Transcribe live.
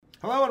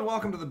Hello and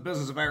welcome to the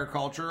Business of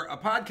Agriculture, a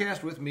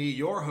podcast with me,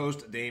 your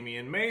host,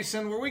 Damian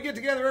Mason, where we get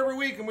together every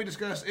week and we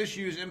discuss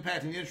issues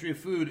impacting the industry of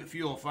food,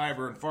 fuel,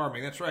 fiber, and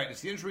farming. That's right,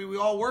 it's the industry we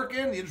all work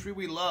in, the industry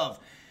we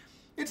love.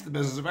 It's the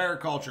Business of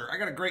Agriculture. I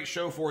got a great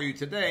show for you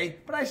today,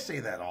 but I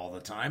say that all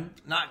the time.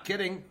 Not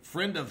kidding.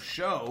 Friend of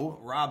show,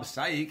 Rob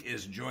Saik,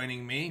 is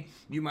joining me.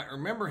 You might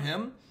remember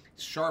him.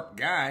 Sharp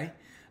guy.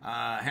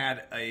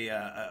 Had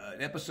an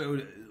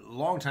episode a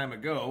long time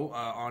ago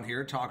on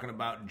here talking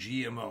about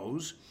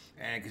GMOs,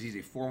 and because he's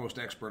a foremost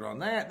expert on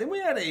that. Then we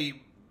had a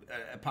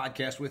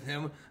podcast with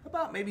him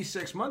about maybe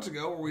 6 months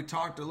ago where we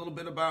talked a little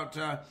bit about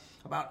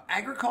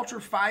Agriculture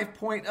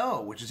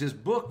 5.0, which is his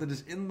book that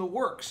is in the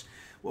works.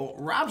 Well,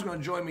 Rob's going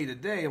to join me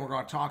today, and we're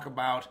going to talk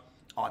about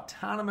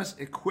autonomous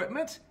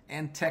equipment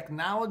and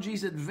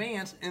technologies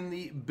advanced in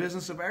the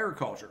business of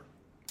agriculture.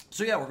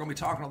 So yeah, we're going to be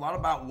talking a lot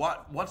about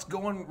what's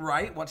going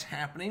right, what's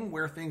happening,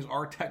 where things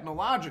are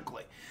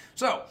technologically.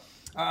 So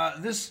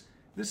this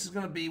is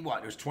going to be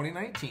what? It was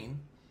 2019.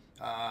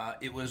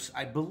 It was,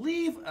 I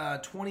believe,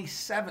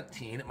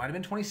 2017. It might have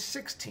been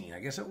 2016. I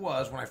guess it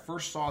was when I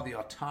first saw the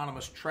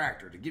autonomous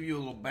tractor. To give you a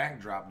little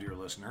backdrop, dear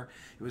listener,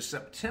 it was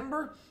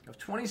September of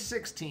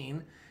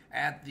 2016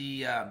 at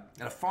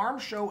a farm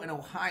show in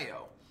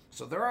Ohio.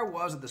 So there I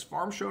was at this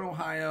farm show in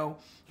Ohio,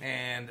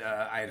 and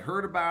I had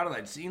heard about it.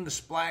 I'd seen the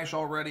splash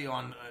already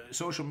on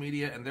social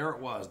media, and there it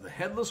was, the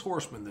Headless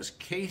Horseman, this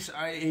Case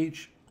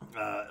IH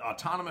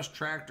autonomous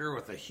tractor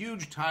with the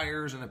huge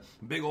tires and a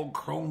big old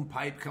chrome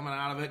pipe coming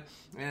out of it,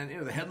 and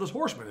the Headless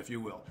Horseman, if you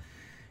will.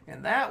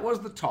 And that was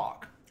the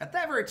talk. At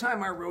that very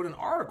time, I wrote an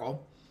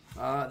article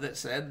that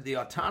said, the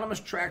autonomous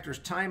tractor's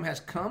time has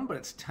come, but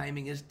its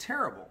timing is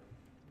terrible.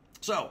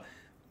 So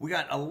we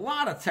got a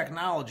lot of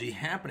technology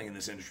happening in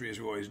this industry, as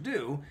we always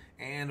do,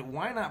 and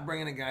why not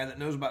bring in a guy that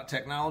knows about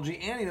technology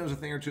and he knows a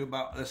thing or two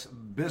about this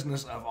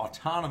business of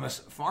autonomous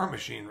farm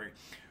machinery.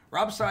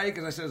 Rob Saik,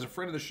 as I said, is a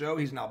friend of the show.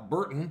 He's an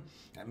Albertan.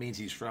 That means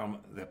he's from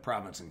the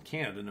province in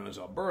Canada known as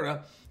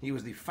Alberta. He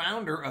was the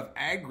founder of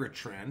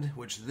Agri-Trend,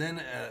 which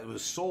then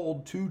was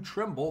sold to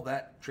Trimble.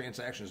 That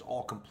transaction is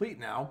all complete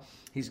now.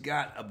 He's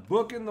got a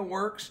book in the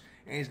works,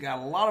 and he's got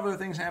a lot of other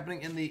things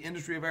happening in the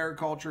industry of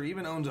agriculture. He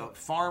even owns a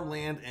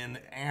farmland in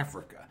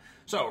Africa.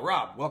 So,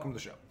 Rob, welcome to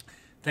the show.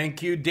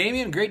 Thank you,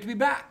 Damian. Great to be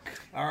back.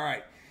 All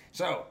right.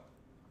 So,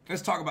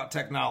 let's talk about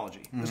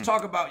technology. Let's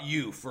talk about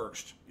you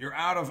first. You're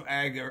out of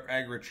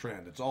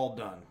Agri-Trend. It's all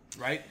done,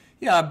 right?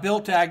 Yeah, I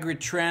built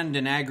Agri-Trend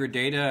and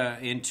Agri-Data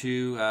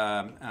into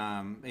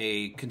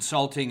a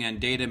consulting and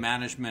data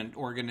management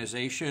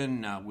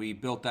organization. We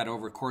built that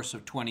over a course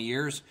of 20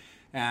 years,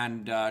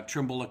 and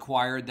Trimble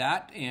acquired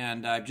that,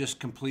 and I've just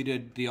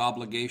completed the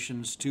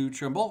obligations to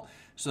Trimble,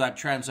 so that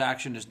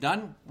transaction is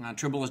done.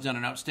 Trimble has done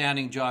an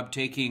outstanding job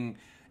taking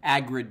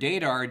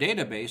Agri-Data, our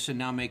database, and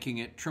now making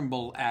it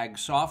Trimble Ag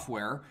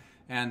Software,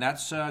 and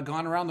that's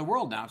gone around the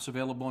world now. It's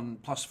available in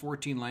plus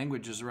 14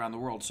 languages around the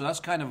world, so that's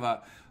kind of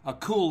a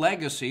cool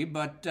legacy,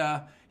 but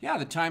yeah,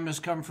 the time has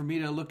come for me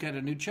to look at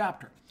a new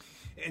chapter.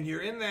 And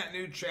you're in that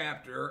new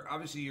chapter.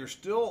 Obviously, you're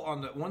still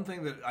on the one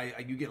thing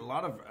that you get a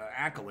lot of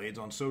accolades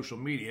on social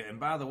media. And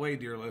by the way,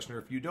 dear listener,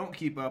 if you don't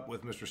keep up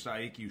with Mr.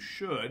 Saik, you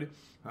should.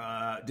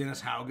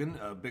 Dennis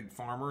Haugen, a big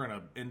farmer and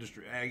a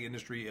ag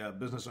industry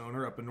business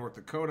owner up in North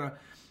Dakota,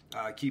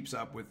 keeps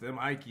up with them.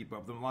 I keep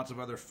up with them. Lots of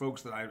other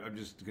folks that I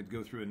just could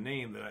go through and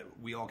name that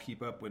we all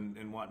keep up with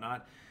and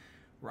whatnot.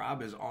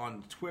 Rob is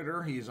on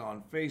Twitter. He's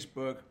on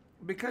Facebook.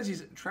 Because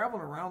he's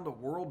traveling around the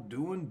world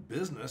doing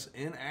business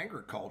in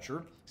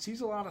agriculture, sees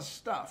a lot of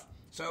stuff.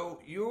 So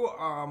you're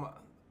out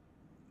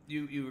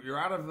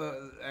of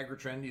the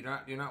Agri-Trend.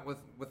 You're not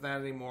with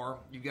that anymore.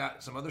 You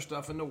got some other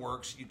stuff in the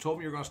works. You told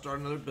me you're going to start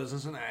another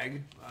business in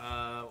ag.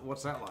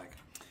 What's that like?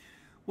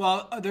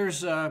 Well,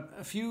 there's a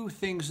few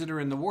things that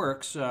are in the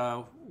works.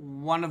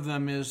 One of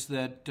them is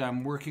that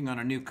I'm working on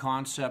a new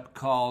concept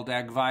called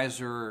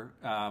Agvisor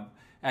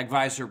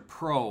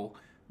Pro,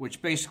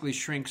 which basically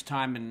shrinks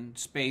time and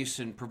space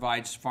and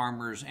provides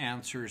farmers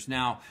answers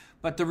now.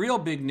 But the real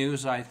big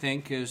news, I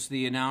think, is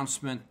the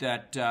announcement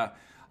that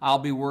I'll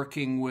be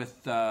working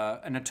with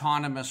an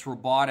autonomous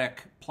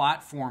robotic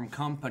platform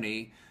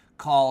company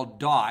called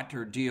DOT,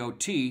 or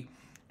D-O-T,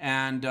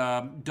 and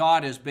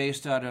DOT is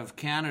based out of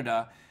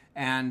Canada,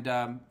 and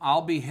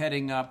I'll be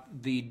heading up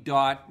the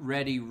DOT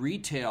Ready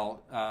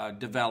retail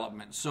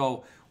development.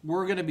 So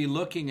we're going to be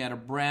looking at a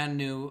brand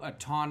new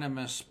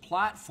autonomous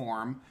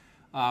platform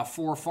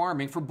for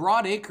farming, for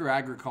broad acre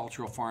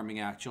agricultural farming,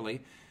 actually.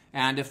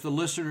 And if the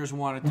listeners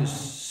wanted to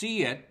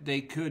see it,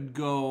 they could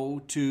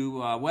go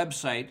to a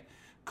website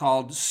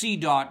called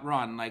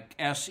C.Run, like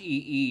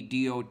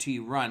S-E-E-D-O-T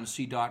run,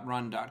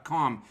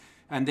 C.run.com,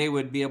 and they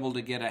would be able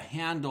to get a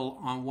handle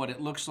on what it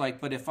looks like.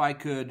 But if I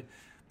could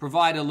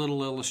provide a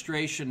little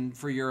illustration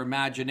for your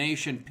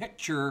imagination,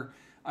 picture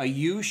a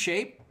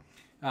U-shape.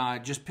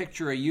 Just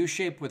picture a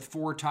U-shape with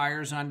 4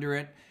 tires under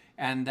it,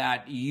 and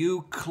that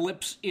U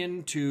clips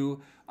into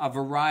a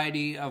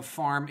variety of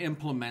farm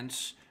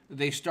implements.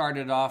 They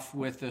started off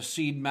with a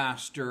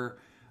Seedmaster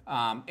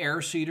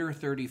air seeder,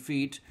 30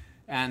 feet,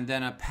 and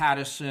then a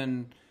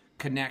Pattison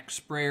Connect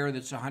sprayer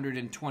that's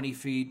 120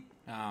 feet.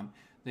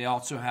 They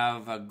also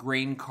have a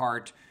grain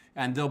cart,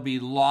 and there'll be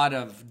a lot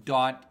of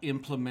DOT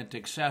implement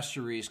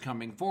accessories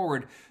coming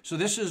forward. So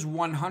this is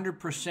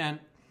 100%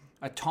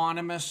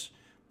 autonomous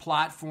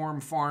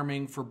platform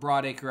farming for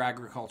broadacre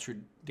agriculture,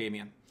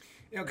 Damien.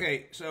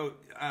 Okay, so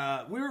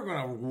we were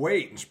going to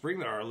wait and spring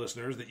to our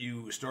listeners that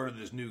you started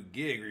this new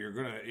gig, or you're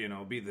going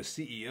to, be the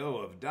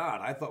CEO of DOT.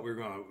 I thought we were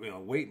going to,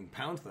 wait and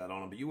pounce that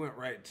on him, but you went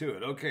right to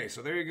it. Okay,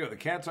 so there you go. The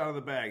cat's out of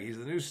the bag. He's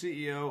the new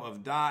CEO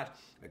of DOT,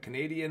 a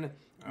Canadian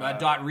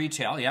DOT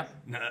Retail, yep.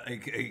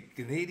 A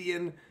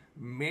Canadian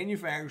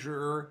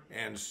manufacturer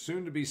and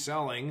soon to be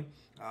selling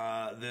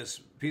this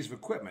piece of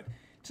equipment.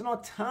 It's an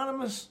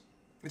autonomous.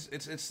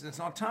 It's an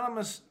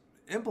autonomous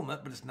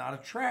implement, but it's not a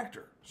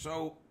tractor.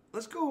 So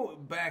let's go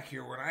back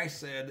here when I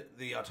said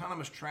the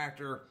autonomous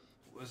tractor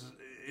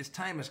its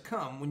time has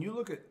come. When you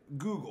look at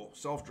Google,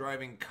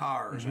 self-driving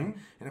cars, and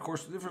of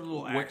course, different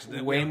little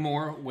accidents.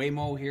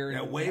 Waymo here. Yeah,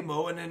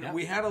 Waymo, and then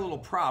we had a little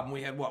problem.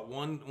 We had,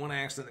 one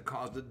accident that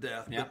caused a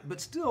death. Yep. But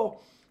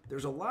still,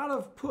 there's a lot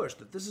of push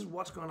that this is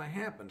what's going to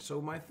happen. So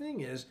my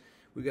thing is,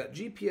 we got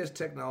GPS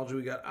technology,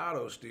 we got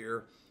auto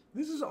steer.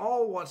 This is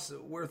all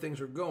where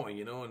things are going,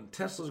 and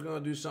Tesla's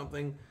going to do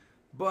something.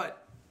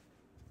 But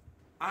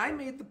I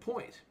made the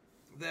point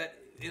that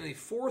in a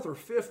fourth or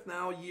fifth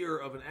now year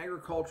of an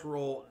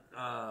agricultural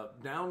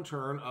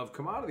downturn of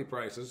commodity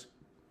prices,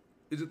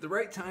 is it the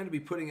right time to be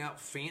putting out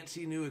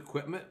fancy new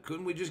equipment?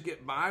 Couldn't we just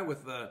get by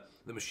with the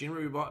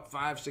machinery we bought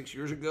 5-6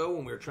 years ago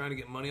when we were trying to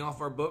get money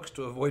off our books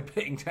to avoid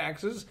paying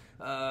taxes?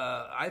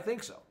 I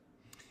think so.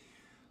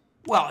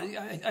 Well,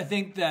 I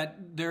think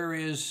that there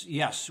is,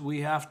 yes,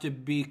 we have to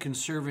be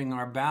conserving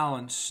our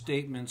balance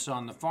statements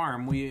on the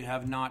farm. We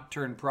have not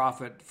turned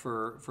profit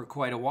for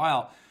quite a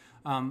while.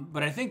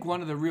 But I think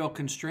one of the real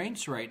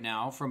constraints right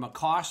now, from a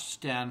cost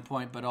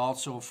standpoint, but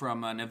also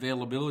from an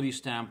availability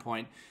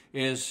standpoint,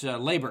 is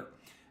labor.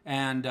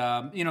 And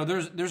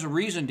there's a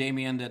reason,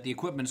 Damien, that the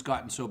equipment's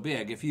gotten so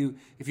big. If you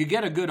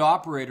get a good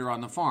operator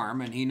on the farm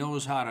and he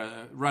knows how to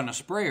run a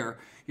sprayer,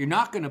 you're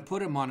not going to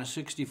put him on a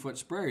 60-foot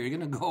sprayer. You're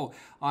going to go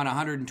on a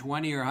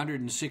 120 or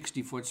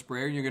 160-foot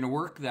sprayer, and you're going to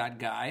work that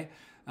guy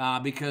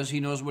because he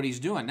knows what he's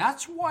doing.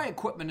 That's why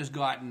equipment has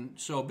gotten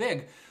so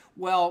big.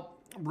 Well,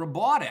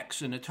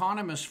 robotics and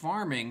autonomous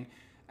farming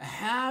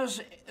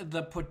has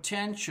the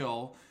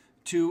potential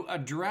to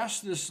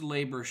address this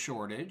labor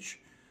shortage.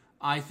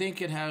 I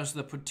think it has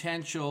the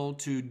potential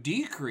to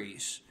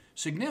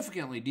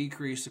significantly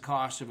decrease the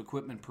cost of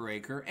equipment per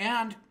acre.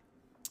 And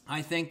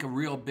I think a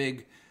real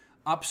big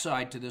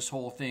upside to this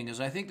whole thing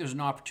is I think there's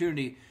an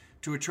opportunity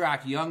to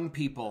attract young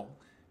people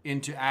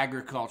into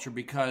agriculture,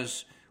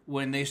 because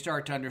when they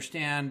start to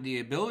understand the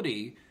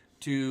ability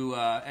to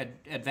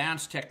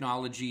advance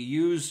technology,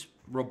 use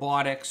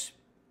robotics,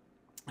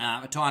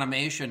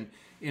 automation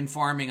in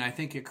farming, I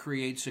think it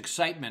creates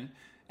excitement.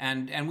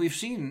 And we've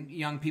seen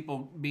young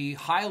people be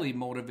highly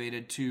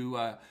motivated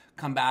to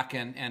come back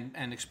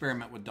and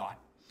experiment with DOT.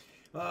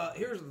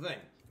 Here's the thing.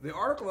 The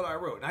article that I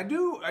wrote, and I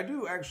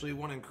do actually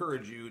want to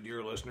encourage you,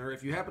 dear listener,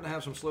 if you happen to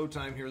have some slow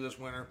time here this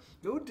winter,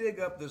 go dig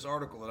up this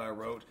article that I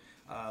wrote,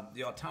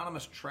 the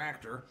autonomous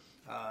tractor.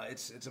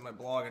 It's in my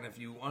blog, and if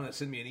you want to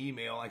send me an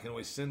email, I can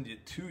always send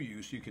it to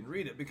you so you can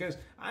read it, because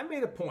I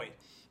made a point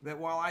that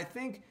while I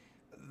think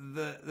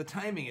the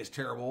timing is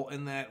terrible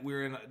in that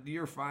we're in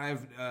year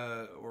 5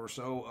 or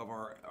so of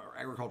our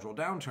agricultural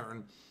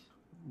downturn,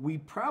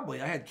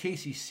 I had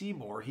Casey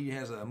Seymour. He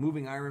has a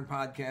moving iron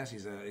podcast.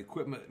 He's an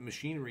equipment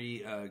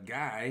machinery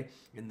guy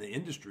in the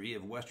industry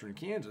of Western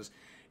Kansas.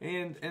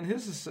 And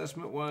his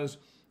assessment was,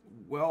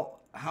 well,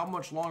 how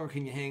much longer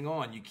can you hang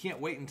on? You can't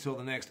wait until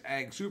the next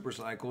ag super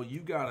cycle. You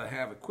got to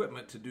have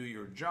equipment to do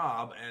your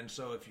job. And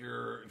so if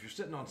you're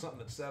sitting on something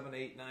that's 7,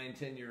 8, 9,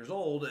 10 years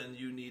old and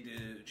you need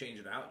to change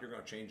it out, you're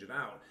going to change it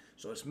out.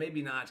 So it's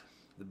maybe not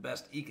the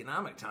best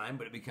economic time,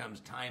 but it becomes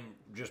time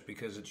just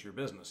because it's your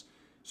business.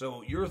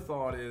 So your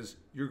thought is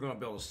you're going to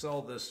be able to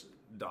sell this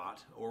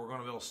DOT, or we're going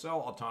to be able to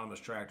sell autonomous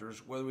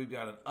tractors, whether we've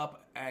got an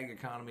up ag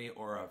economy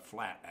or a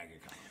flat ag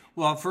economy.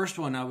 Well, first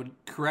one, I would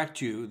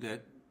correct you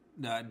that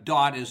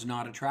DOT is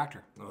not a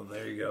tractor. Oh,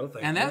 there you go.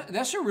 Thank you.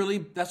 That's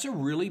a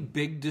really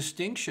big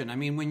distinction. I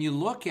mean, when you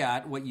look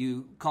at what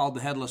you call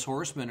the headless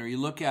horseman, or you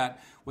look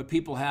at what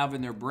people have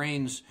in their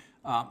brains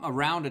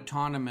around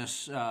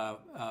autonomous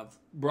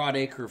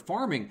broadacre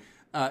farming,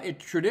 it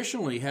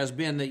traditionally has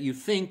been that you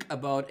think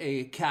about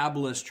a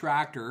cabless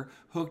tractor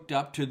hooked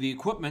up to the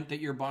equipment that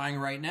you're buying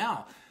right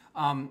now.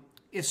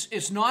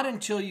 It's not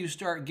until you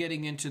start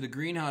getting into the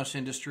greenhouse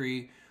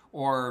industry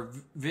or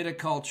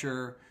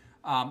viticulture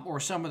or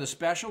some of the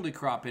specialty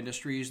crop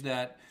industries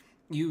that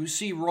you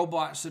see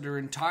robots that are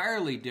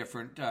entirely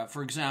different.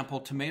 For example,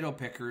 tomato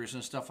pickers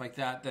and stuff like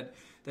that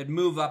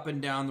move up and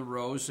down the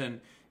rows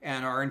and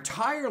are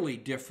entirely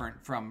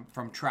different from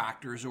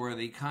tractors or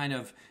the kind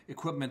of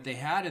equipment they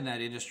had in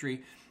that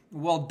industry.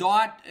 Well,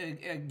 DOT,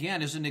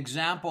 again, is an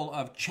example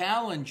of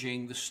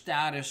challenging the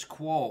status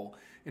quo.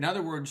 In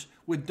other words,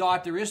 with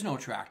DOT, there is no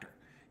tractor.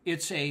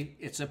 It's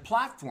a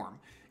platform.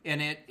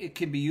 and it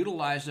can be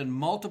utilized in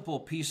multiple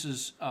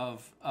pieces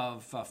of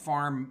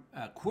farm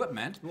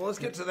equipment. Well, let's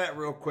get to that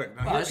real quick.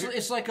 Now,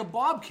 It's like a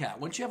bobcat.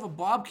 Once you have a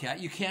bobcat,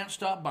 you can't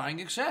stop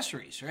buying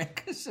accessories, right?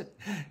 Because,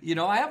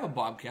 I have a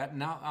bobcat, and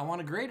now I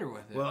want a grader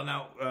with it. Well,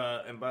 now,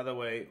 and by the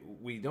way,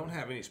 we don't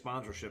have any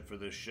sponsorship for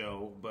this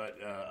show, but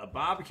a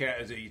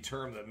bobcat is a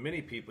term that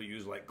many people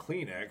use, like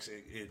Kleenex.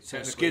 It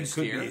skid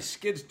steer. could be a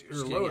skid steer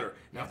loader.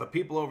 Now, if the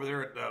people over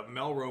there at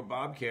Melrose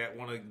Bobcat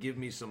want to give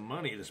me some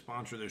money to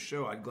sponsor this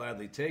show, I'd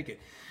gladly take it.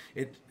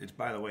 It's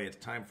by the way, it's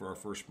time for our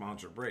first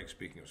sponsor break.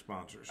 Speaking of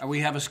sponsors, we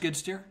have a skid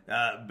steer.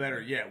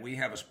 Better yet, we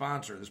have a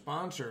sponsor. The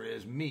sponsor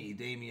is me,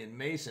 Damian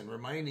Mason,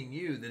 reminding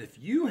you that if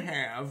you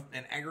have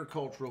an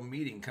agricultural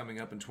meeting coming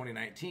up in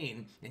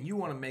 2019 and you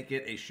want to make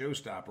it a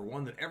showstopper,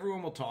 one that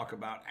everyone will talk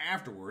about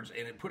afterwards,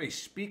 and it put a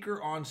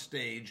speaker on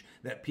stage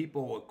that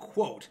people will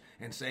quote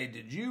and say,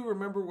 "Did you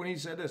remember when he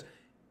said this?"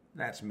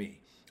 That's me.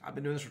 I've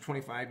been doing this for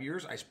 25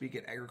 years. I speak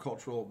at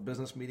agricultural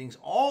business meetings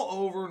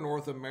all over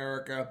North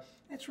America.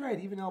 That's right,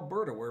 even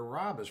Alberta, where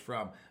Rob is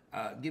from.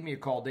 Give me a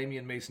call,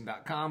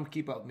 DamianMason.com.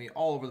 Keep up with me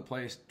all over the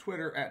place.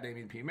 Twitter, at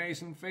Damian P.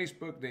 Mason.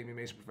 Facebook, Damian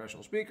Mason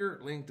Professional Speaker.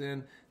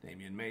 LinkedIn,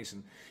 Damian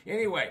Mason.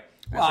 Anyway.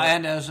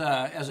 And as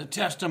a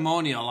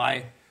testimonial,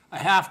 I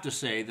have to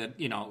say that,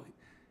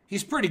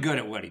 he's pretty good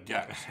at what he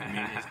does. I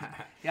mean,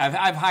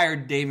 I've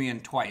hired Damian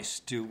twice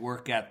to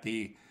work at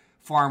the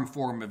Farm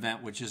Forum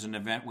event, which is an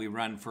event we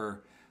run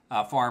for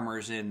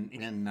farmers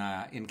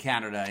in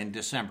Canada in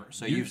December.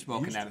 So you've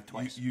spoken at it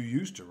twice. You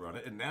used to run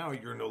it, and now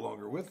you're no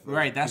longer with them.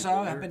 Right. That's how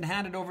I've been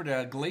handed over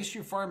to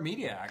Glacier Farm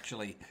Media.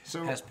 Actually,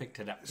 has picked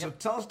it up. So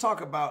let's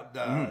talk about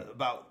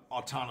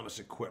autonomous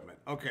equipment.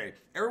 Okay,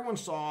 everyone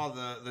saw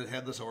the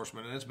Headless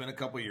Horseman, and it's been a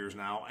couple years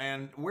now.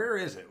 And where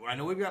is it? I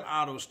know we've got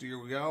auto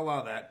steer, we got a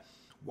lot of that.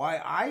 Why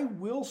I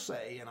will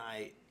say, and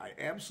I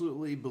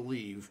absolutely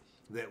believe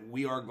that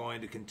we are going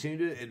to continue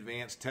to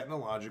advance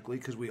technologically,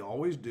 because we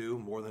always do,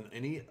 more than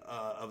any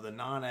of the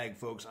non-ag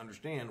folks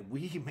understand.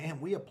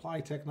 We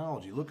apply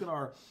technology. Look at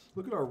our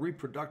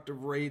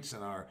reproductive rates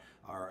and our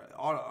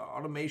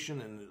automation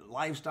and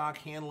livestock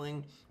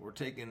handling. We're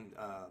taking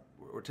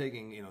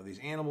these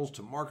animals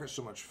to market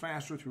so much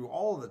faster through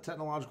all of the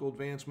technological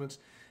advancements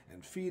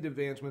and feed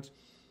advancements.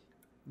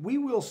 We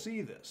will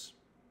see this,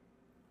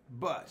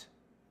 but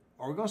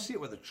are we going to see it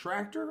with a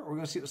tractor, or are we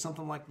going to see it with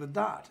something like the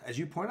DOT? As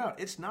you point out,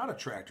 it's not a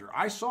tractor.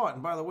 I saw it,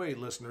 and by the way,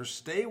 listeners,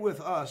 stay with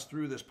us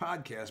through this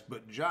podcast,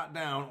 but jot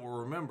down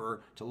or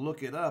remember to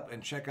look it up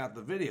and check out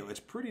the video.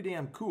 It's pretty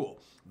damn cool.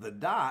 The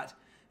DOT,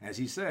 as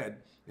he said,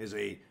 is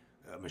a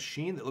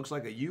machine that looks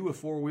like a U with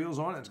four wheels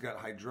on it. It's got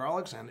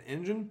hydraulics and an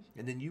engine,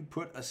 and then you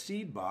put a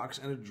seed box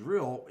and a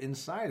drill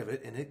inside of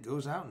it, and it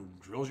goes out and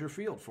drills your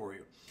field for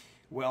you.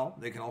 Well,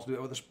 they can also do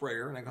it with a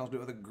sprayer, and they can also do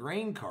it with a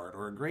grain cart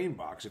or a grain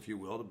box, if you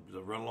will,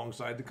 to run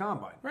alongside the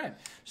combine. Right.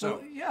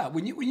 So yeah,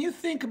 when you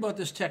think about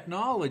this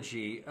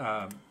technology,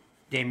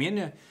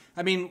 Damian,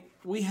 I mean,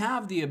 we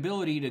have the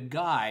ability to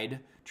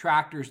guide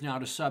tractors now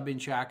to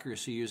sub-inch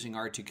accuracy using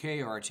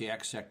RTK or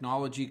RTX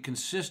technology,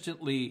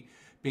 consistently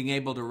being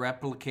able to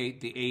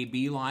replicate the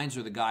AB lines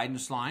or the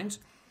guidance lines.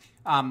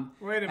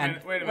 Wait a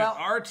minute. Well,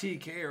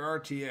 RTK or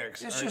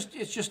RTX?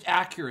 It's just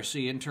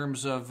accuracy in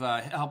terms of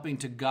helping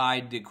to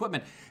guide the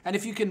equipment. And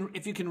if you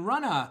can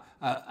run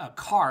a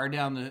car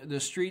down the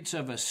streets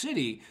of a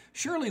city,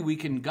 surely we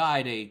can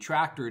guide a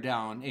tractor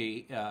down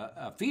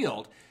a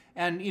field.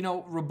 And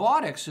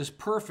robotics is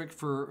perfect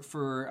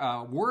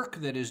for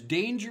work that is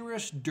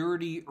dangerous,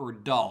 dirty, or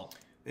dull.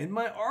 In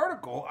my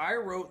article, I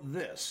wrote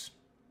this.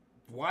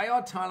 Why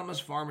autonomous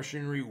farm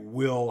machinery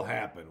will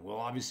happen. Well,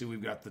 obviously,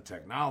 we've got the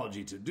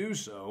technology to do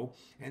so.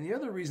 And the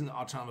other reason that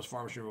autonomous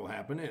farm machinery will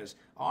happen is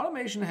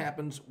automation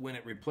happens when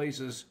it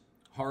replaces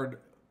hard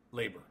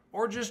labor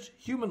or just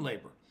human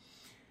labor.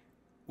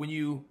 When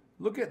you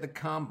look at the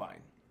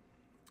combine,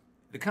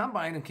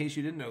 in case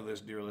you didn't know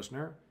this, dear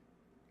listener,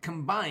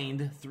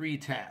 combined three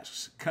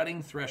tasks: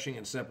 cutting, threshing,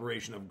 and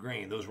separation of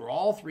grain. Those were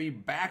all three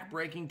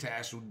back-breaking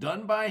tasks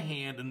done by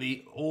hand in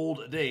the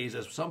old days,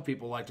 as some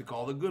people like to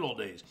call the good old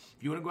days.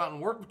 If you want to go out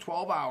and work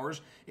 12 hours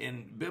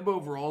in bib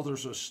overalls that are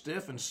so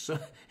stiff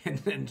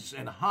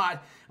and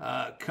hot,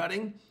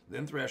 cutting,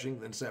 then threshing,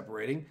 then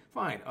separating,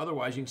 fine.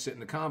 Otherwise, you can sit in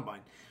the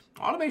combine.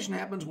 Automation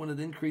happens when it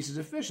increases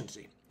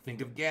efficiency.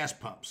 Think of gas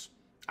pumps.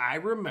 I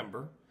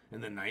remember in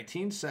the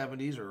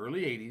 1970s or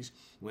early 80s,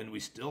 when we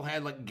still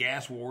had like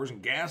gas wars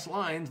and gas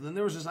lines, then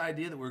there was this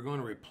idea that we were going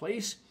to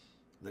replace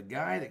the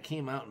guy that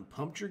came out and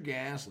pumped your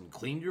gas and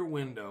cleaned your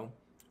window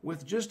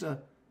with just a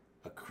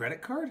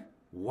credit card?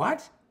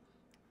 What?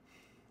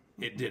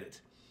 It did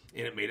it,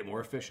 and it made it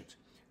more efficient.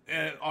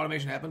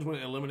 Automation happens when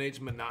it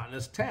eliminates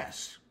monotonous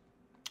tasks.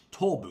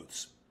 Toll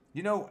booths.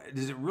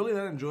 Is it really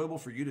that enjoyable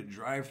for you to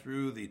drive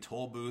through the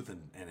toll booth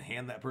and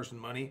hand that person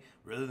money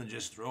rather than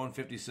just throwing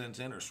 50 cents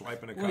in or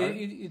swiping a card? Well,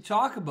 you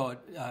talk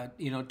about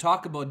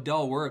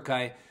dull work.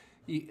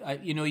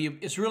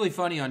 It's really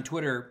funny on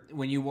Twitter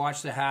when you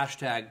watch the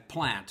hashtag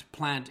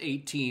plant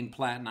 18,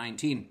 plant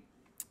 19.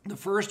 The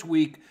first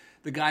week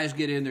the guys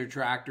get in their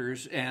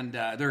tractors and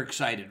they're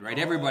excited, right?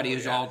 Everybody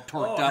is all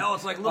torqued up. Hell,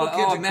 it's like little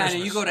kids at man, Christmas.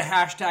 and you go to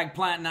hashtag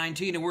Plant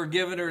 19 and we're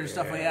giving her and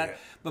stuff like that. Yeah.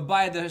 But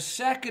by the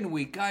second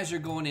week, guys are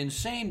going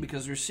insane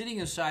because they're sitting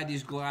inside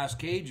these glass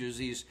cages,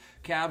 these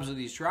cabs of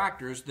these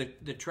tractors.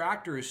 The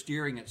tractor is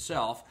steering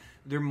itself.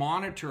 They're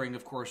monitoring,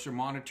 of course. They're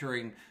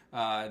monitoring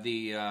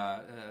the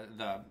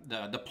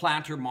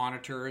planter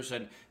monitors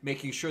and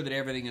making sure that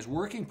everything is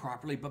working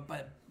properly.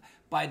 But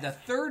by the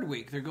third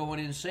week, they're going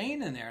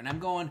insane in there. And I'm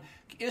going,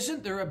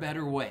 isn't there a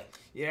better way?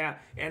 Yeah,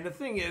 and the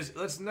thing is,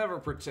 let's never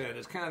pretend.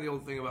 It's kind of the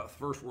old thing about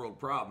first world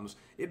problems.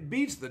 It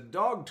beats the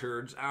dog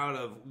turds out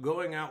of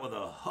going out with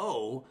a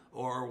hoe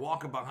or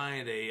walking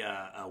behind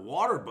a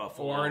water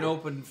buffalo. Or an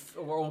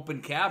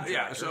open cab tractor.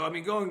 Yeah, so I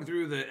mean, going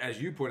through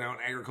as you point out,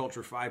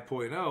 Agriculture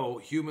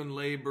 5.0, human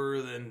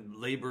labor, then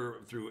labor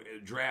through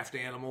draft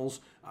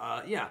animals.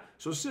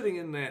 So sitting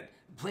in that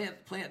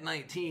Plant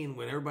 19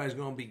 when everybody's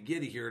going to be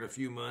giddy here in a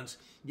few months.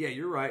 Yeah,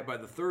 you're right. By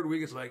the third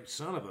week, it's like,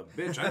 son of a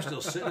bitch, I'm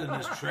still sitting in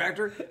this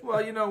tractor.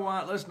 Well, you know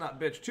what? Let's not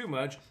bitch too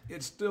much.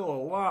 It's still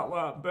a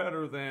lot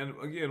better than,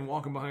 again,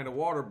 walking behind a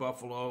water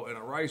buffalo and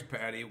a rice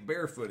paddy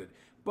barefooted.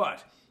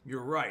 But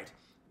you're right.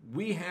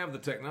 We have the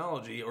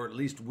technology, or at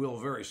least will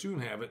very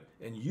soon have it,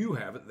 and you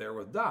have it there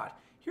with DOT.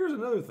 Here's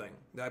another thing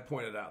that I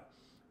pointed out.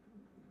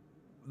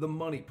 The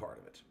money part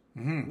of it.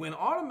 Mm-hmm. When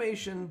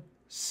automation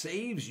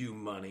saves you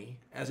money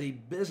as a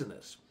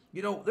business,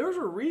 there's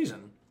a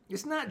reason.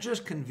 It's not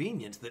just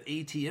convenience that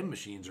ATM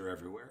machines are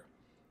everywhere.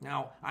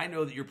 Now, I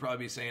know that you're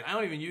probably saying, I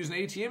don't even use an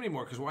ATM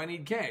anymore because why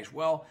need cash?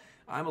 Well,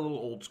 I'm a little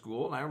old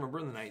school, and I remember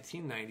in the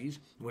 1990s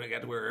when it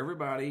got to where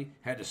everybody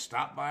had to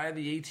stop by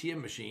the ATM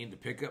machine to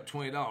pick up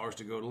 $20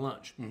 to go to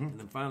lunch. Mm-hmm. And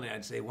then finally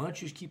I'd say, why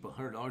don't you just keep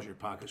 $100 in your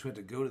pocket so we have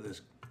to go to this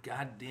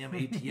goddamn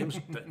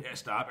ATM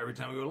stop every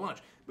time we go to lunch?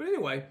 But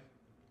anyway,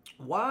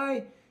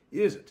 why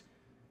is it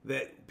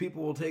that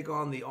people will take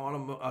on the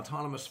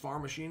autonomous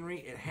farm machinery?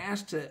 It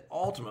has to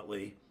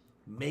ultimately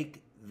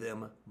make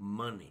them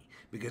money.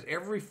 Because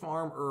every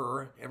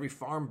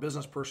farm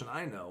business person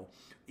I know,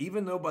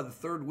 even though by the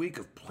third week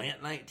of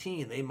Plant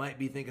 19, they might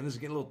be thinking, this is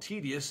getting a little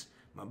tedious,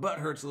 my butt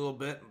hurts a little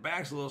bit, my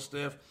back's a little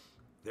stiff,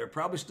 they're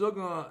probably still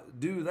going to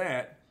do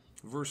that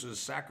versus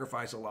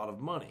sacrifice a lot of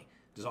money.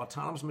 Does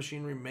autonomous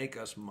machinery make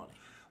us money?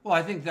 Well,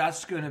 I think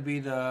that's going to be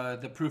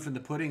the proof in the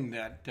pudding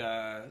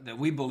that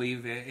we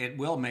believe it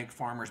will make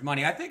farmers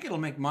money. I think it'll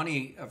make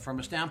money from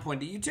a standpoint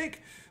that you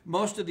take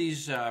most of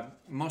these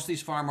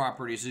farm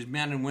operators, these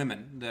men and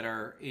women that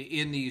are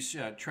in these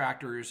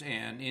tractors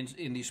and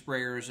in these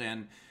sprayers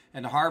and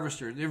the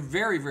harvesters. They're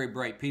very, very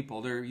bright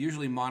people. They're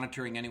usually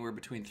monitoring anywhere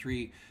between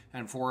 3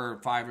 and 4 or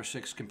 5 or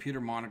 6 computer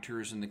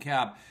monitors in the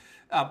cab.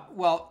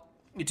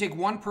 You take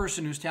one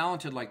person who's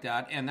talented like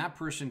that, and that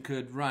person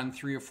could run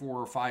 3 or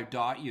 4 or 5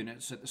 DOT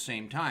units at the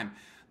same time.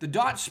 The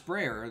DOT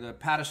sprayer, the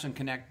Pattison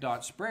Connect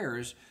DOT sprayer,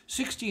 is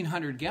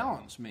 1,600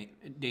 gallons,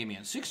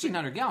 Damien.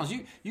 1,600 gallons.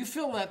 You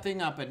fill that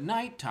thing up at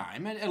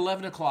nighttime, at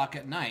 11 o'clock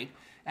at night,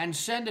 and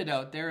send it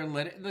out there and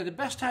let it. The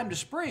best time to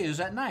spray is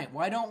at night.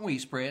 Why don't we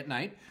spray at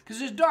night?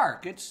 Because it's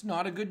dark. It's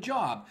not a good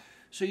job.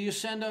 So you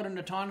send out an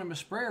autonomous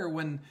sprayer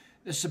when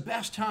it's the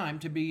best time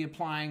to be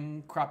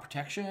applying crop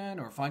protection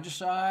or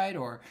fungicide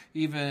or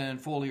even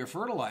foliar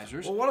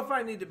fertilizers. Well, what if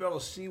I need to be able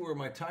to see where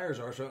my tires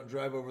are so I don't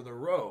drive over the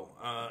row?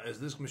 Is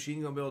this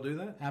machine going to be able to do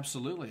that?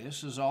 Absolutely.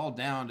 This is all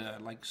down to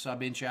like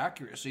sub-inch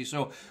accuracy.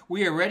 So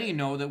we already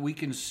know that we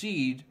can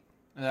seed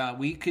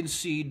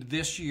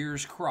this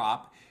year's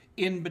crop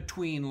in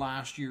between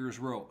last year's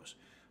rows.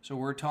 So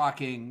we're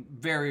talking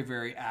very,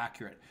 very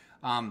accurate.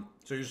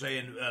 So you're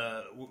saying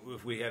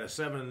if we had a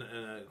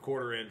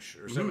 7.25 inch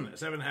or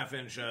 7.5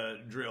 inch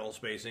drill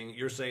spacing,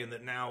 you're saying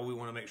that now we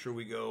want to make sure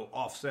we go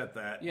offset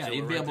that. Yeah, so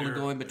you'd be able to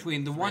go in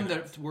between. The one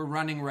that we're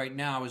running right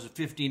now is a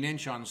 15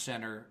 inch on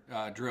center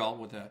drill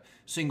with a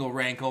single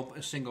rank,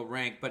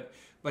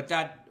 but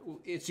that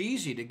it's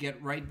easy to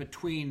get right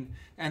between,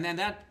 and then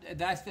that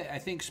I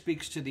think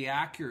speaks to the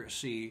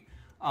accuracy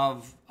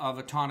of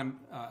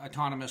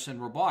autonomous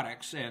and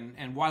robotics,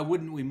 and why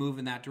wouldn't we move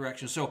in that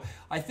direction? So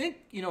I think,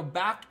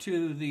 back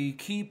to the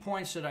key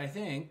points that I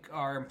think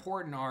are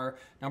important are,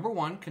 number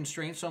one,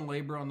 constraints on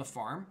labor on the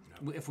farm.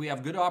 Yep. If we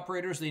have good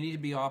operators, they need to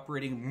be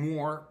operating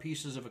more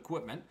pieces of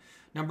equipment.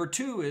 Number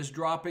two is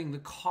dropping the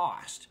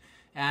cost.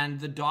 And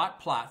the DOT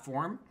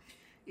platform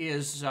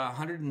is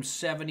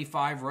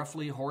 175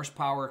 roughly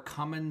horsepower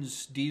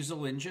Cummins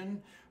diesel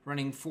engine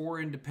running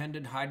 4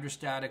 independent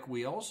hydrostatic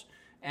wheels,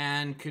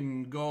 and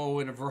can go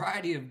in a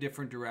variety of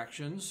different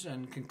directions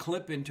and can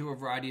clip into a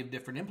variety of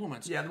different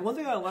implements. Yeah, the one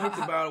thing I liked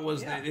about it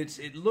was that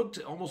it looked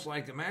almost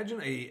like,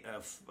 imagine a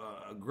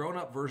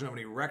grown-up version of an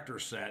erector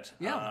set.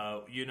 Yeah.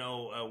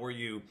 Where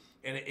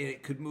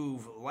it could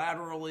move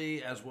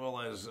laterally as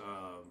well as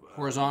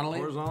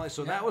horizontally.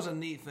 So that was a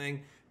neat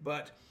thing.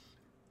 But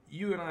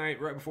you and I,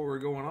 right before we were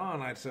going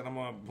on, I said I'm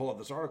going to pull up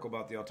this article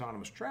about the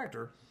autonomous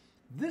tractor.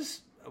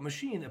 This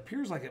machine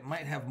appears like it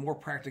might have more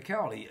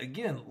practicality.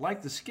 Again,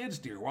 like the skid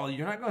steer. While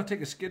you're not going to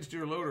take a skid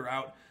steer loader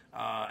out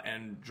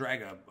and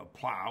drag a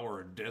plow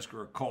or a disc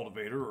or a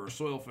cultivator or a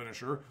soil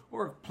finisher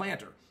or a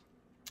planter.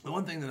 The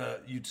one thing that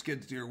a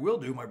skid steer will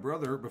do, my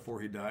brother,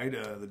 before he died,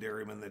 the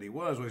dairyman that he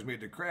was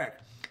made to crack.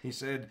 He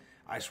said,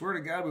 I swear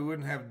to God, we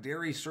wouldn't have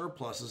dairy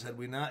surpluses had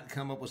we not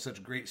come up with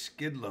such great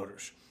skid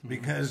loaders.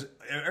 Because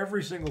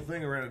every single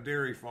thing around a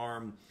dairy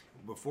farm,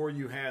 before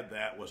you had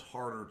that, was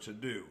harder to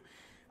do.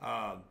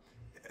 A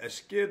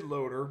skid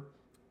loader,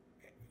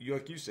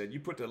 like you said, you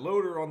put the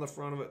loader on the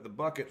front of it, the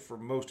bucket for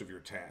most of your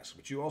tasks.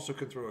 But you also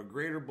can throw a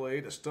grater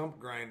blade, a stump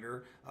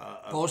grinder,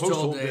 a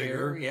postal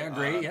digger. Yeah,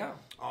 great,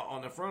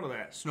 on the front of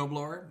that.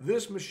 Snowblower.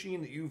 This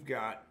machine that you've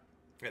got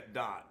at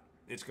DOT,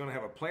 it's going to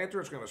have a planter,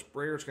 it's going to have a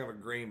sprayer, it's going to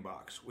have a grain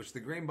box, which the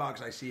grain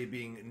box I see it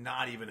being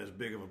not even as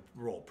big of a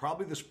role.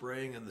 Probably the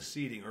spraying and the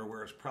seeding are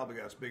where it's probably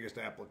got its biggest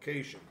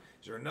application.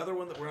 Is there another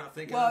one that we're not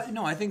thinking of? Well,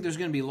 no, I think there's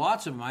going to be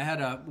lots of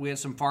them. We had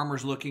some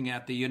farmers looking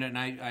at the unit, and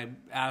I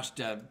asked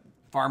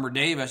Farmer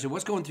Dave, I said,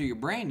 what's going through your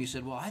brain? He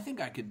said, well, I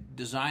think I could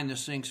design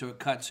this thing so it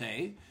cuts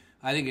hay.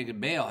 I think it could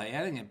bale hay.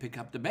 I think it could pick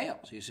up the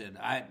bales. He said,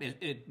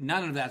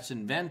 none of that's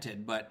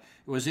invented, but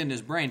it was in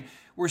his brain.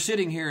 We're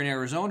sitting here in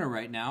Arizona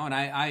right now, and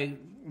I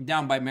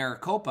down by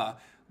Maricopa,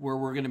 where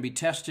we're going to be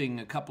testing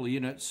a couple of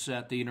units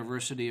at the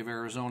University of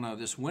Arizona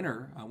this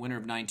winter, winter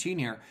of 19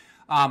 here.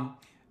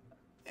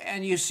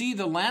 And you see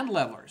the land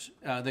levelers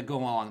that go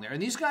along there.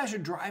 And these guys are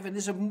driving.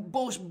 This is the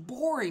most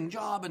boring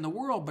job in the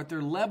world, but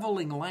they're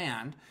leveling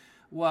land.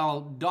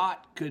 Well,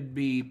 DOT could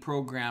be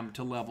programmed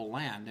to level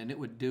land, and it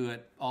would do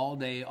it all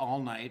day, all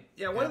night.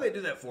 Yeah, what do they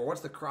do that for?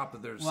 What's the crop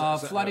that they're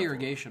flood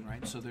irrigation,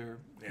 right? So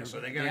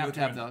they have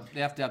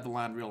to have the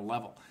land real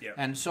level. Yeah.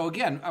 And so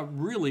again, a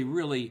really,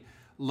 really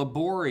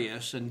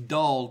laborious and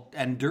dull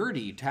and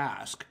dirty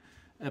task,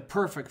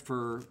 perfect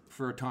for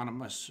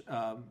autonomous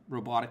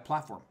robotic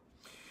platform.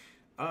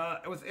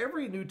 With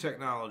every new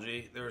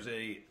technology, there's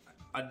a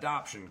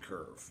adoption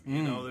curve.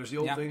 You know, there's the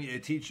old thing they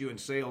teach you in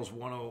sales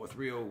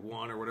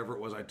 301 or whatever it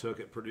was I took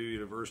at Purdue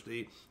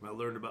University when I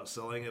learned about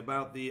selling,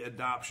 about the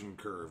adoption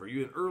curve. Are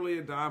you an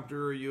early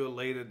adopter? Are you a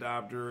late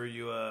adopter? Are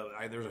you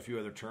there's a few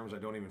other terms I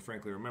don't even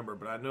frankly remember,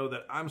 but I know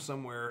that I'm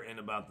somewhere in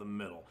about the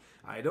middle.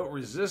 I don't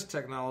resist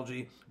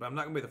technology, but I'm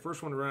not going to be the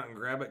first one to run out and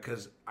grab it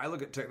because I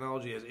look at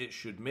technology as it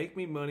should make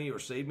me money or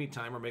save me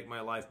time or make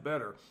my life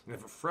better. And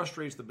if it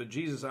frustrates the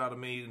bejesus out of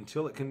me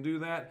until it can do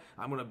that,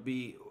 I'm going to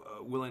be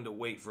willing to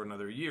wait for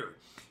another year.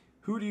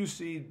 Who do you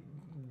see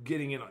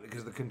getting in on it?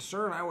 Because the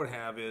concern I would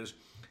have is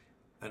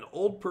an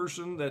old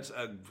person that's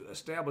an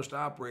established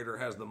operator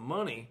has the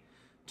money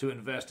to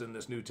invest in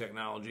this new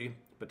technology,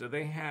 but do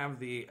they have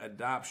the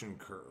adoption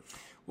curve?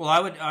 Well,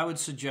 I would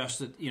suggest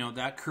that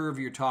that curve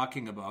you're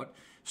talking about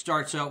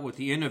starts out with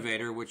the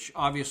innovator, which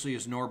obviously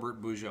is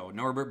Norbert Bugeaud.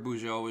 Norbert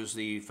Bugeaud is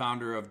the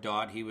founder of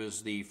DOT. He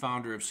was the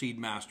founder of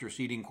Seedmaster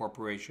Seeding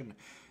Corporation,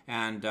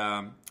 and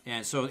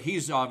so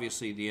he's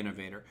obviously the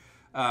innovator.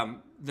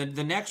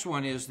 The next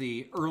one is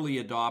the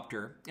early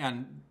adopter,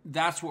 and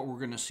that's what we're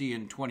going to see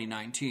in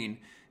 2019.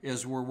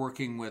 Is we're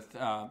working with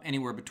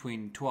anywhere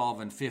between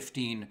 12 and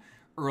 15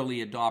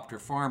 early adopter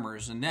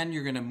farmers, and then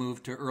you're going to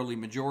move to early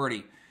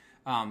majority,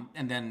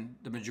 and then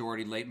the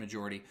majority, late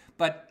majority.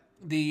 But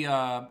the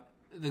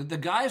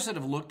guys that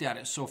have looked at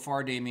it so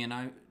far, Damien,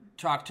 I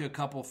talked to a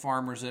couple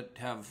farmers that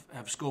have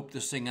scoped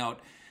this thing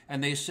out,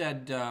 and they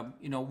said,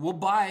 we'll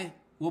buy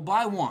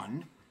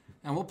one,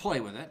 and we'll play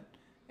with it,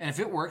 and if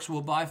it works,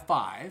 we'll buy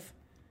 5.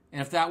 And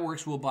if that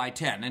works, we'll buy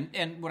 10.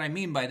 And what I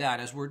mean by that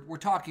is we're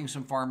talking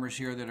some farmers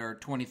here that are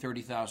 20,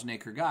 30,000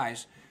 acre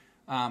guys,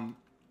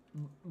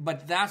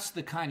 but that's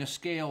the kind of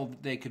scale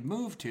that they could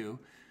move to,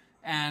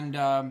 and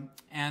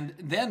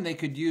then they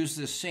could use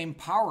this same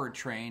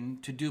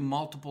powertrain to do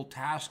multiple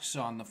tasks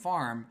on the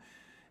farm.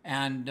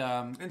 And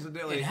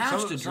incidentally, it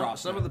has to drop.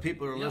 Some of the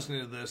people who are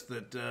listening to this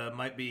that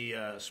might be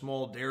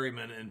small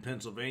dairymen in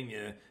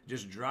Pennsylvania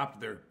just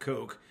dropped their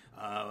Coke.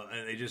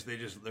 And they just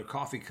their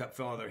coffee cup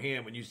fell out of their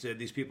hand when you said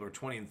these people are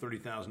 20 and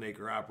 30,000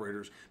 acre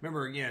operators.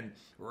 Remember again,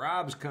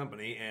 Rob's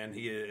company and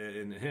he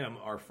and him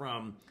are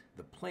from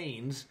the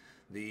plains,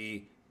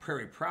 the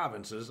prairie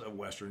provinces of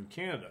Western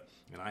Canada,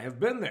 and I have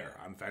been there.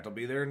 In fact, I'll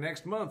be there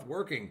next month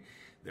working.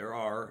 There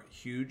are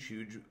huge,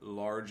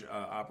 large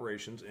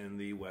operations in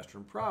the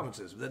western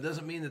provinces. That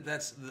doesn't mean that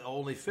that's the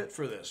only fit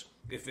for this.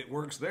 If it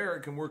works there,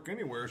 it can work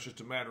anywhere. It's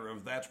just a matter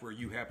of that's where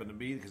you happen to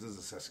be because this is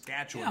a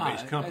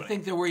Saskatchewan-based company. I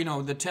think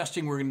that the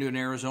testing we're going to do in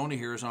Arizona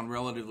here is on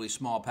relatively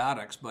small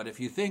paddocks. But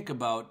if you think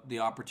about the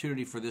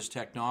opportunity for this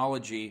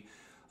technology,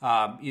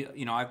 I've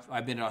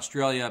been to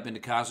Australia, I've been to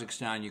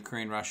Kazakhstan,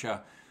 Ukraine,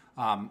 Russia.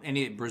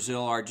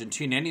 Brazil,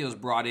 Argentina, any of those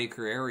broad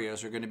acre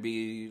areas are going to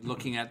be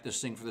looking at this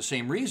thing for the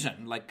same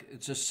reason. Like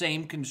it's the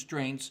same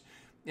constraints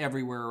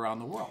everywhere around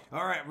the world.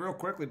 All right, real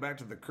quickly back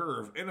to the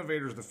curve.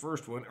 Innovator's the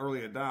first one,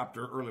 early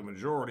adopter, early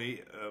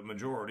majority,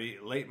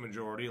 late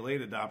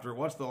adopter.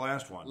 What's the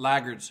last one?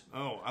 Laggards.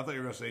 Oh, I thought you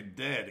were going to say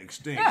dead,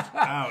 extinct,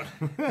 out.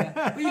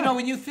 But,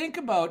 when you think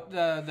about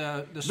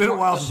the it's been a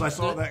while since I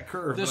saw that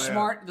curve. The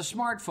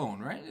smartphone,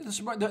 right?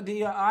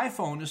 The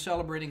iPhone is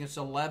celebrating its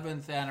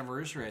 11th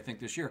anniversary, I think,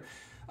 this year.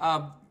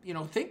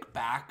 think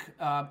back.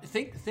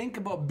 Think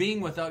about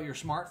being without your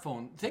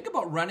smartphone. Think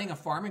about running a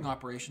farming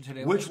operation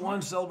today. Which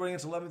one's celebrating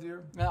its 11th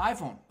year?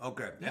 iPhone.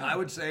 Okay. Yeah. And I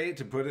would say,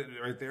 to put it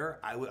right there,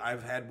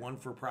 I've had one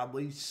for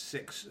probably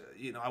 6.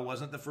 I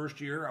wasn't the first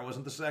year, I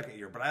wasn't the second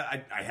year, but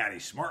I had a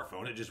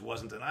smartphone. It just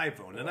wasn't an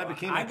iPhone. And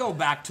I go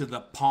back to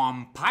the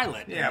Palm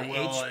Pilot and the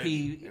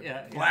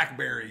HP.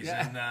 Blackberries.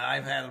 Yeah. And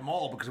I've had them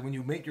all, because when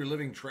you make your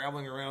living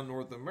traveling around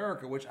North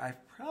America, which I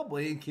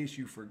probably, in case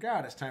you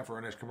forgot, it's time for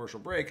our next commercial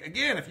break.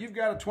 Again, if you've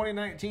got a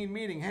 2019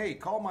 meeting, hey,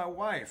 call my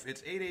wife.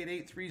 It's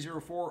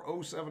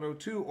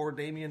 888-304-0702 or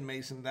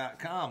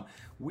DamianMason.com.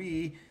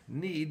 We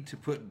need to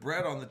put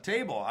bread on the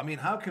table. I mean,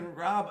 how can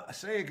Rob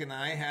Saik and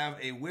I have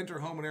a winter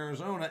home in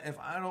Arizona if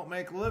I don't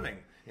make a living?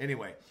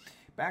 Anyway,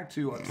 back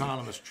to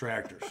autonomous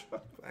tractors.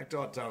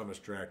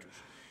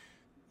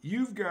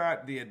 You've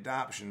got the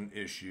adoption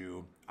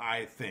issue,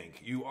 I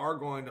think. You are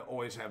going to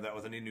always have that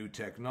with any new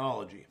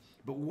technology.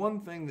 But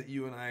one thing that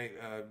you and I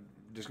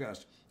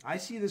discussed, I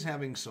see this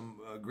having some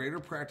greater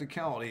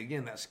practicality.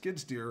 Again, that skid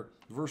steer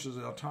versus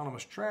an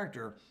autonomous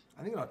tractor.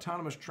 I think an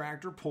autonomous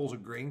tractor pulls a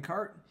grain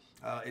cart.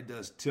 It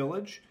does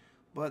tillage,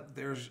 but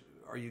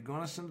are you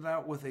going to send it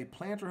out with a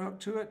planter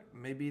hook to it?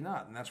 Maybe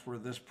not. And that's where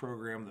this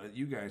program that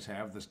you guys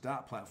have, this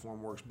DOT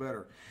platform, works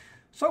better.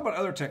 Let's talk about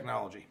other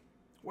technology.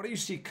 What do you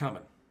see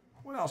coming?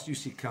 What else do you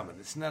see coming?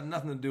 It's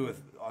nothing to do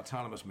with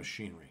autonomous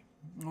machinery.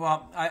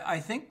 Well, I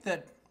think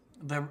that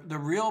the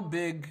real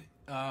big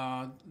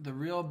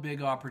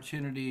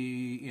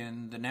opportunity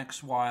in the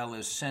next while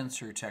is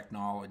sensor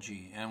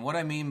technology. And what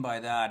I mean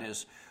by that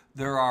is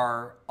there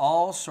are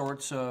all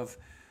sorts of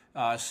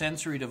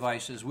sensory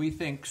devices. We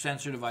think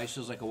sensor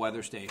devices like a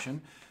weather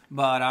station,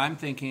 but I'm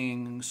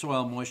thinking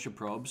soil moisture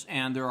probes.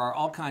 And there are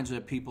all kinds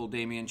of people,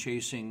 Damian,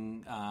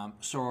 chasing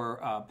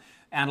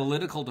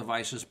analytical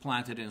devices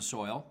planted in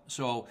soil.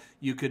 So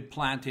you could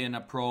plant in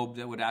a probe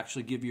that would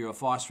actually give you a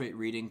phosphate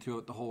reading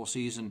throughout the whole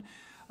season.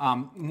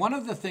 One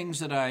of the things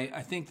that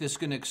I think that's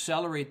going to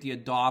accelerate the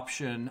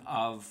adoption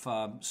of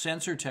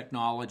sensor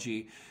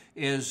technology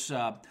is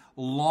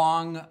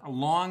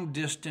long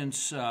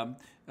distance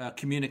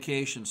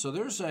communication. So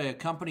there's a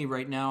company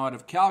right now out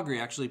of Calgary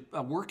actually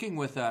working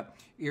with a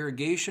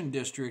irrigation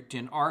district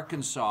in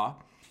Arkansas,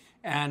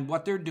 and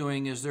what they're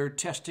doing is they're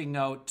testing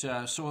out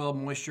soil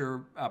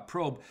moisture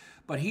probe,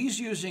 but he's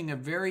using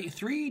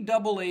 3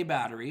 AA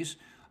batteries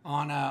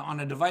on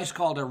a device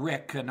called a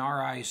RIC, an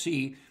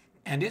RIC,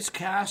 and it's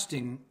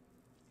casting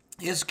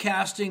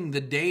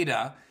the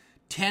data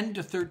 10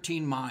 to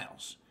 13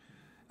 miles.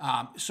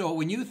 So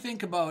when you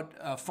think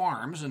about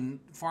farms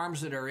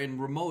that are in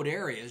remote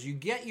areas, you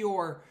get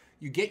your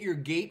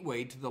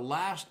gateway to the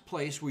last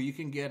place where you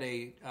can get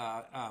a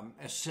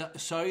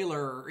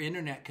cellular or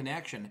internet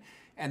connection,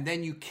 and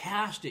then you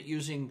cast it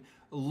using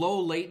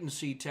low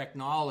latency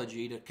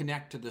technology to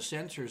connect to the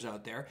sensors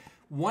out there.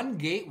 One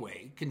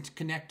gateway can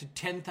connect to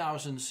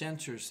 10,000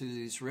 sensors through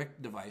these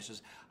RIC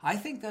devices. I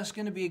think that's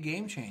going to be a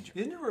game changer.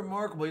 Isn't it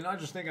remarkable? You're not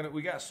just thinking that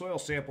we got soil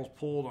samples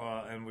pulled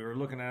and we were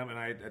looking at them, and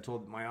I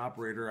told my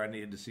operator I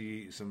needed to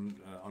see some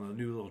on a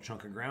new little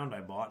chunk of ground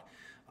I bought.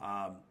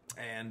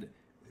 And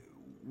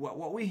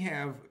what we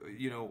have,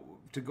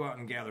 to go out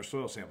and gather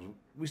soil samples,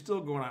 we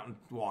still going out and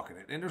walking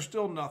it. And there's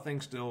still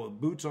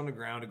boots on the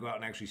ground to go out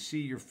and actually see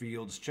your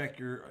fields, check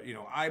your,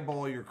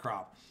 eyeball your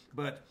crop.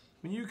 But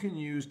when you can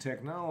use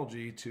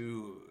technology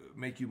to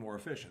make you more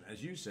efficient,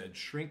 as you said,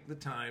 shrink the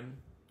time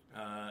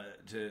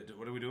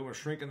what are we doing? We're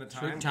shrinking the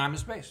time. Shrink time and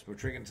space. We're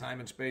shrinking time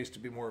and space to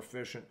be more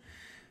efficient.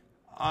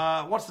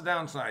 What's the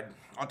downside?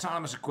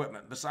 Autonomous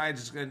equipment.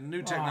 Besides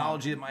new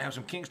technology that might have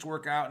some kinks to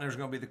work out, and there's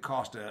going to be the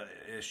cost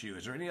issue.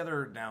 Is there any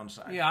other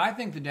downside? Yeah, I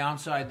think the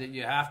downside that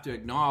you have to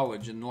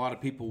acknowledge, and a lot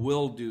of people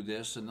will do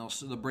this, and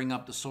they'll bring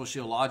up the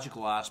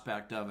sociological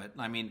aspect of it.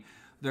 I mean,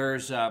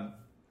 there's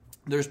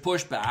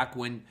pushback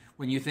when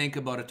you think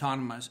about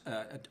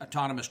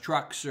autonomous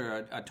trucks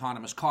or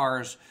autonomous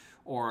cars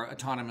or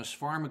autonomous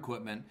farm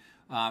equipment.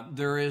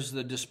 There is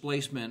the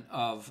displacement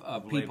of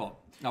people.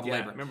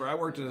 Labor. Remember, I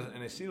worked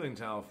in a ceiling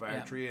tile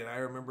factory, and I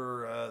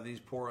remember these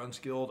poor,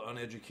 unskilled,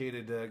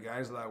 uneducated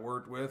guys that I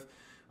worked with,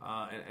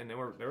 and they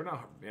were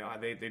not,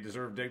 they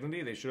deserve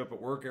dignity. They showed up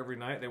at work every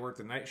night. They worked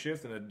the night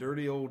shift in a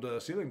dirty old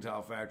ceiling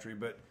tile factory.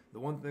 But the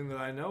one thing that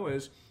I know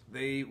is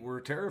they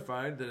were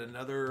terrified that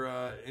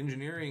another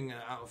engineering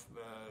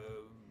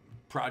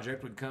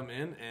project would come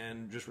in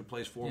and just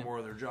replace 4 more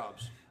of their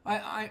jobs.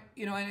 And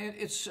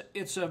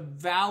it's a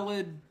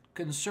valid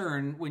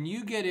concern when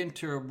you get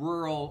into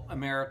rural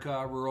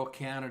America, rural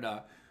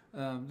Canada.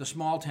 The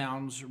small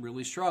towns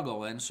really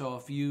struggle, and so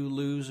if you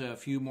lose a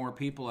few more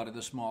people out of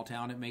the small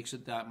town, it makes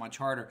it that much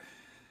harder.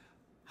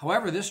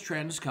 However, this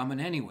trend is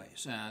coming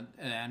anyways,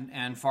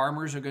 and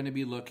farmers are going to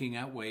be looking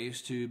at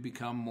ways to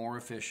become more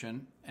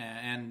efficient,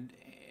 and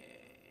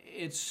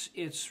it's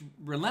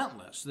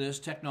relentless. This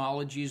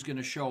technology is going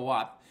to show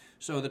up.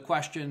 So the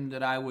question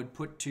that I would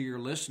put to your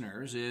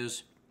listeners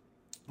is,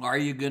 are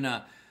you going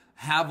to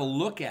have a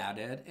look at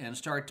it and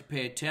start to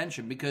pay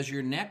attention? Because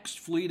your next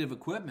fleet of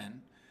equipment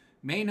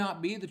may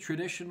not be the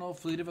traditional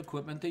fleet of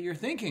equipment that you're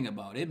thinking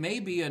about. It may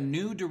be a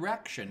new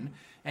direction,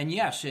 and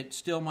yes, it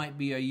still might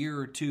be a year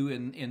or two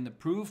in the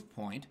proof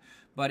point,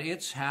 but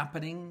it's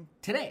happening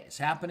today. It's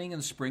happening in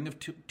the spring of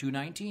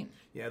 2019.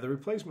 Yeah, the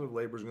replacement of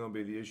labor is going to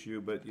be the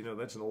issue, but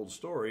that's an old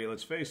story.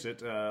 Let's face it.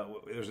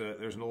 There's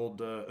an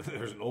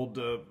old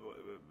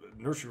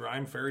nursery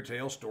rhyme, fairy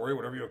tale story,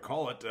 whatever you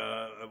call it.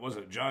 Was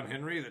it John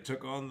Henry that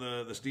took on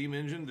the steam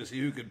engine to see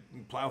who could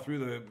plow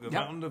through the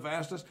mountain the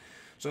fastest?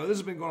 So this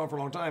has been going on for a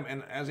long time,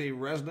 and as a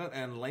resident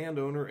and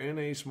landowner in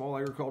a small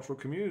agricultural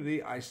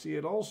community, I see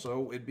it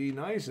also. It'd be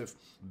nice if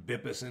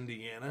Bippus,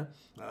 Indiana,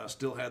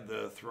 still had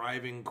the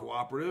thriving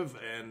cooperative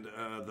and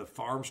the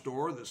farm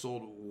store that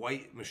sold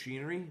white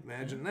machinery.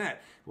 Imagine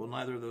that. Well,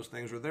 neither of those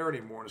things are there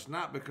anymore, and it's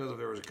not because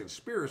there was a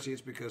conspiracy.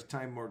 It's because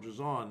time marches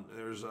on.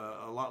 There's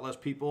a lot less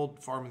people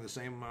farming the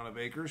same amount of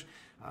acres,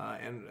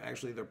 and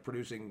actually they're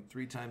producing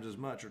 3 times as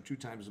much or 2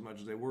 times as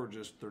much as they were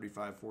just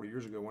 35, 40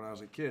 years ago when I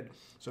was a kid.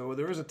 So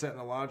there is a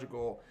technological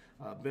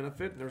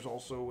benefit, and there's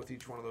also, with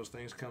each one of those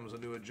things comes a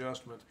new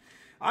adjustment.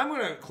 I'm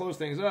going to close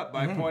things up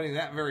by pointing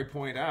that very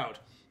point out,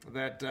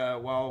 that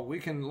while we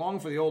can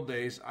long for the old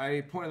days,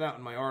 I pointed out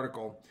in my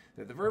article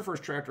that the very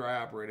first tractor I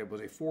operated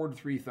was a Ford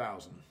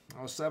 3000.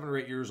 I was 7 or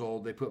 8 years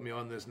old. They put me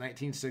on this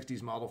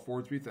 1960s model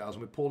Ford 3000.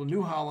 We pulled a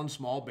New Holland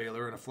small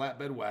baler and a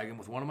flatbed wagon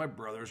with one of my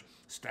brothers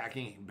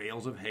stacking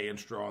bales of hay and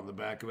straw on the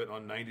back of it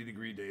on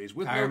 90-degree days.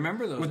 I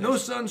remember those with days. no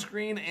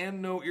sunscreen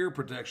and no ear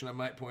protection, I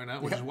might point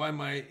out, which is why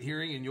my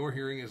hearing and your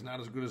hearing is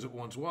not as good as it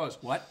once was.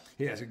 What?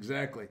 Yes,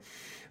 exactly.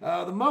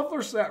 The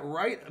muffler sat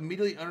right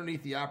immediately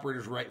underneath the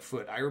operator's right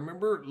foot. I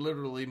remember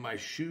literally my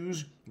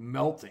shoes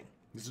melting.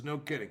 This is no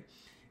kidding.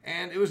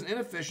 And it was an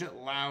inefficient,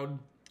 loud,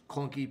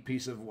 clunky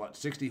piece of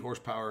 60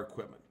 horsepower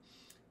equipment.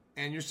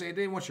 And you're saying,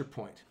 Dave, what's your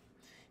point?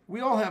 We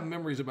all have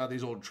memories about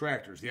these old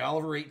tractors. The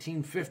Oliver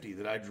 1850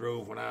 that I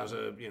drove when I was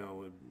a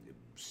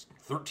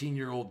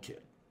 13-year-old kid.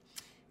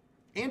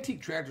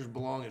 Antique tractors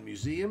belong in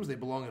museums. They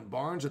belong in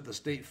barns at the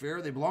state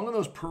fair. They belong in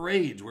those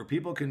parades where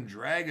people can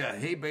drag a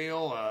hay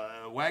bale,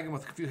 a wagon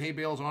with a few hay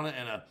bales on it,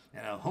 and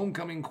a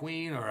homecoming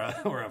queen or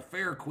a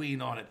fair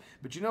queen on it.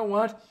 But you know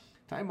what?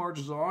 Time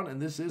marches on,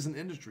 and this is an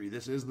industry.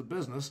 This is the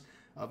business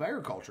of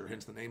agriculture,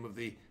 hence the name of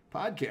the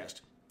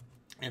podcast.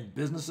 And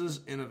businesses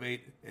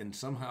innovate, and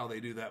somehow they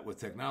do that with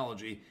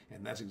technology,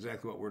 and that's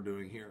exactly what we're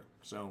doing here.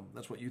 So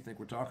that's what you think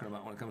we're talking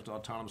about when it comes to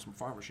autonomous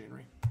farm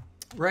machinery.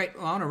 Right.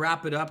 Well, I want to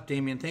wrap it up,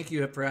 Damien. Thank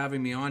you for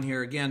having me on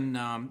here. Again,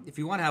 if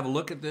you want to have a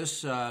look at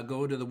this,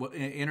 go to the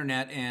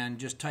internet and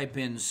just type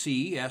in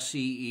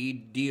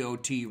C.E.O.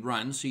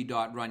 run,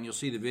 C.run. You'll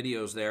see the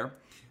videos there.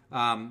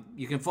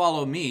 You can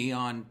follow me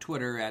on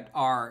Twitter at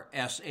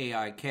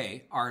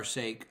RSAIK,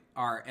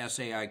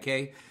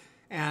 RSAIK.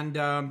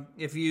 And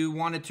if you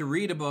wanted to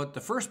read about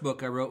the first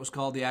book I wrote, it was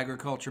called The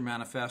Agriculture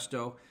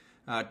Manifesto,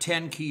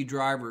 10 Key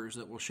Drivers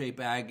That Will Shape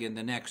Ag in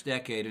the Next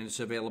Decade, and it's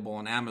available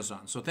on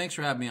Amazon. So thanks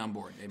for having me on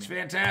board, Damien. It's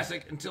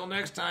fantastic. Until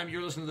next time,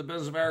 you're listening to The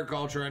Business of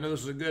Agriculture. I know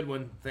this is a good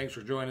one. Thanks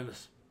for joining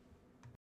us.